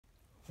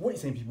What are you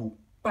saying, people?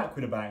 Back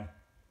with a bang.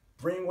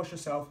 Brainwash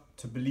yourself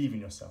to believe in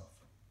yourself.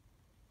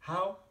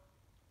 How?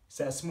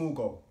 Set a small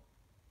goal,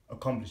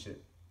 accomplish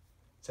it.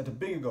 Set a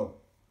bigger goal,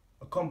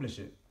 accomplish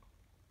it.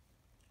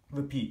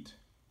 Repeat.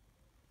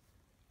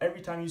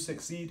 Every time you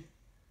succeed,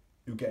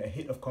 you'll get a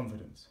hit of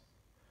confidence.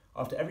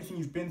 After everything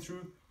you've been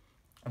through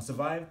and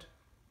survived,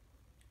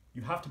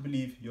 you have to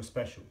believe you're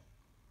special.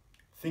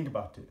 Think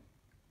about it.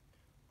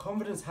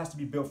 Confidence has to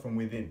be built from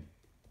within.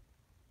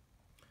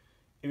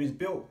 If it's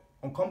built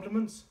on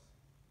compliments,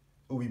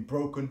 it will be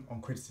broken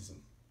on criticism.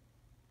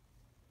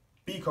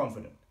 Be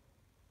confident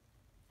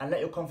and let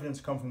your confidence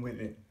come from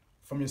within,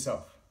 from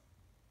yourself.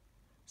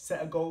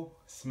 Set a goal,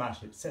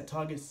 smash it. Set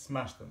targets,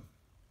 smash them.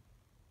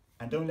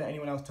 And don't let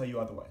anyone else tell you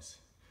otherwise.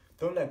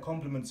 Don't let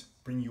compliments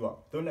bring you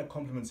up. Don't let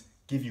compliments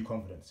give you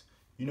confidence.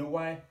 You know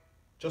why?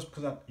 Just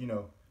because,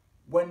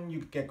 when you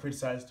get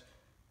criticized,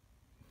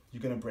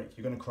 you're going to break,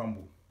 you're going to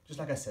crumble. Just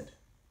like I said,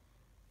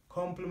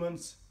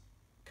 compliments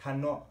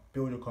cannot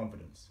build your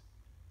confidence.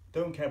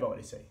 Don't care about what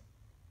they say.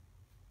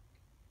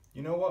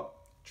 You know what?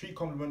 Treat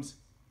compliments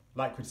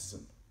like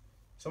criticism.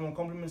 Someone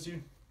compliments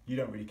you, you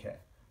don't really care.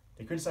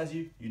 They criticize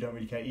you, you don't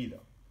really care either.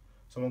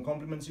 Someone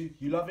compliments you,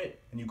 you love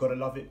it, and you gotta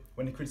love it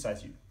when they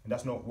criticize you. And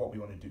that's not what we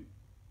want to do.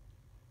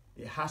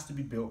 It has to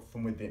be built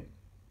from within.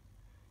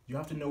 You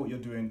have to know what you're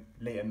doing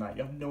late at night.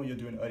 You have to know what you're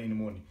doing early in the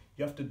morning.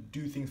 You have to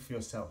do things for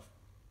yourself.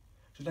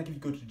 Just like if you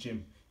go to the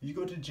gym. If you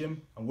go to the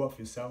gym and work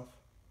for yourself,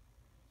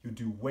 you'll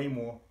do way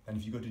more than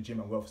if you go to the gym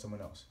and work for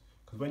someone else.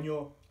 Because when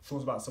your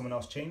thoughts about someone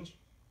else change,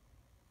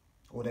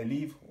 or they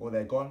leave, or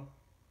they're gone,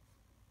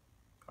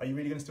 are you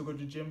really going to still go to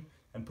the gym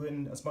and put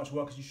in as much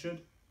work as you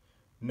should?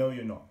 No,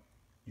 you're not.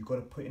 You've got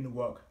to put in the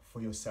work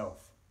for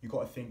yourself. You've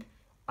got to think,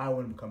 I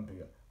want to become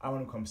bigger. I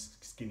want to become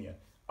skinnier.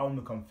 I want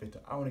to become fitter.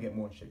 I want to get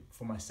more in shape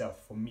for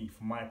myself, for me,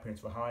 for my appearance,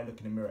 for how I look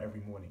in the mirror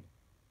every morning.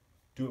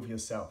 Do it for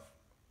yourself.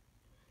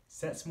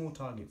 Set small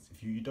targets.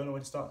 If you don't know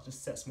where to start,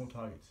 just set small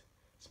targets.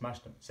 Smash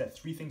them. Set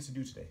 3 things to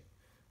do today.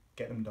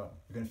 Get them done.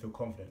 You're going to feel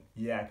confident.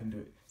 Yeah, I can do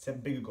it.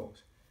 Set bigger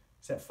goals.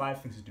 Set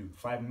 5 things to do.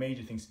 5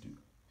 major things to do.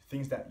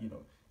 Things that,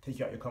 take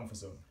you out your comfort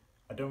zone.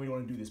 I don't really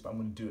want to do this, but I'm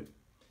going to do it.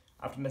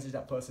 I have to message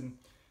that person.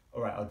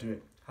 All right, I'll do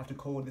it. I have to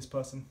call this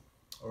person.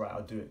 All right,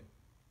 I'll do it.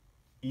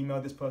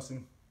 Email this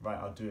person. Right,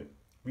 I'll do it.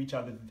 Reach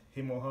out to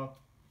him or her.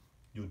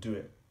 You'll do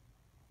it.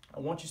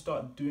 And once you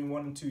start doing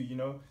 1 and 2,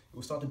 it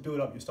will start to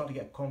build up. You'll start to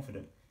get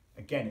confident.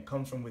 Again, it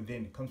comes from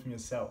within. It comes from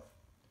yourself.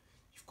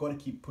 You've got to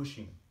keep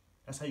pushing.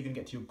 That's how you're going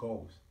to get to your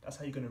goals. That's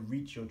how you're going to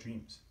reach your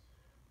dreams.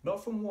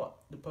 Not from what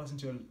the person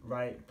to your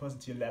right, the person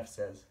to your left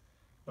says.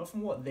 Not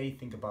from what they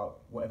think about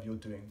whatever you're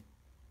doing.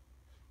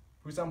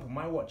 For example,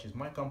 my watches,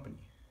 my company.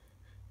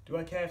 Do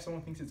I care if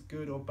someone thinks it's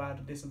good or bad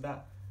or this or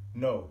that?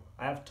 No.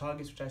 I have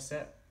targets which I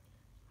set.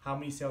 How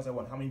many sales I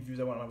want, how many views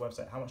I want on my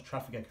website, how much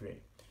traffic I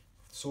create,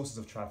 sources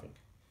of traffic.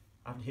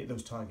 I have to hit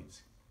those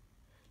targets.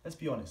 Let's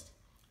be honest.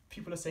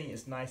 People are saying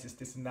it's nice, it's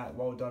this and that,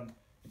 well done.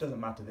 It doesn't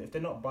matter. If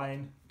they're not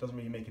buying, it doesn't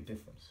really make a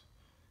difference.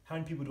 How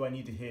many people do I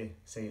need to hear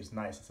say it's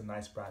nice, it's a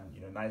nice brand,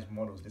 nice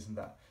models, this and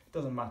that? It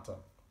doesn't matter.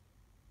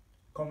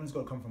 Confidence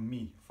got to come from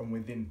me, from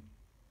within.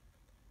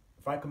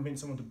 If I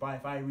convince someone to buy,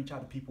 if I reach out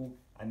to people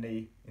and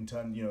they in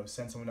turn,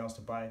 send someone else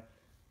to buy,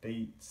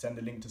 they send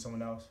a link to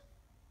someone else,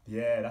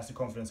 yeah, that's the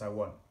confidence I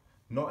want.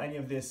 Not any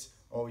of this,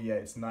 oh yeah,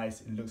 it's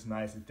nice, it looks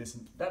nice, it's this.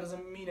 That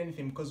doesn't mean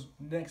anything, because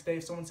the next day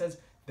if someone says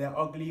they're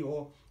ugly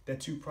or they're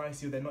too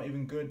pricey or they're not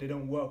even good, they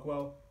don't work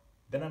well,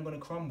 then I'm going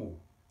to crumble.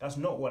 That's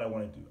not what I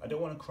want to do. I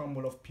don't want to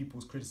crumble off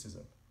people's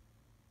criticism.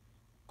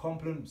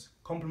 Compliments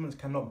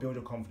cannot build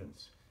your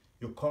confidence.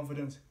 Your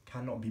confidence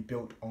cannot be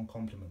built on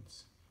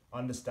compliments.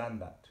 Understand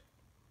that.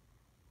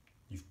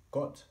 You've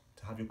got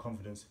to have your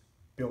confidence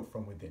built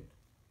from within.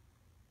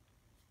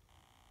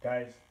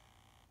 Guys,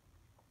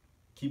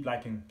 keep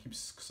liking, keep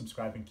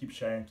subscribing, keep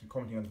sharing, keep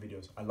commenting on the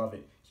videos. I love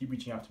it. Keep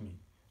reaching out to me.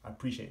 I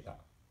appreciate that.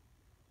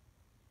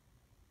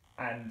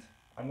 And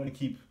I'm going to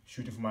keep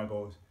shooting for my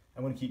goals.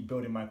 I'm going to keep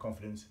building my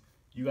confidence.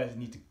 You guys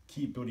need to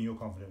keep building your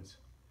confidence.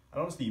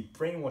 And honestly,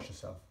 brainwash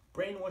yourself.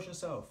 Brainwash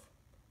yourself.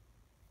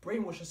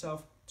 Brainwash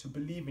yourself to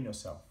believe in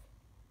yourself.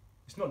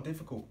 It's not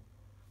difficult.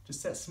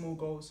 Just set small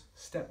goals,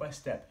 step by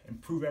step.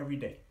 Improve every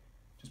day.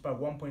 Just by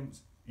 1%,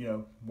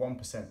 1%,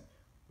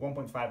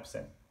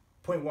 1.5%,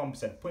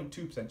 0.1%,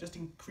 0.2%. Just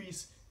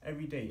increase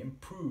every day.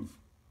 Improve.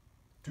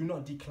 Do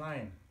not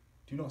decline.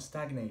 Do not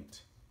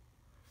stagnate.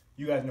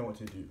 You guys know what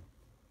to do.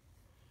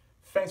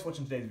 Thanks for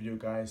watching today's video,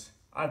 guys.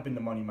 I've been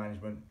the Money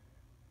Management.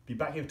 Be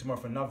back here tomorrow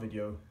for another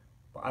video,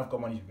 but I've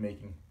got money to be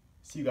making.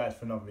 See you guys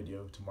for another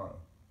video tomorrow.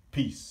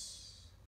 Peace.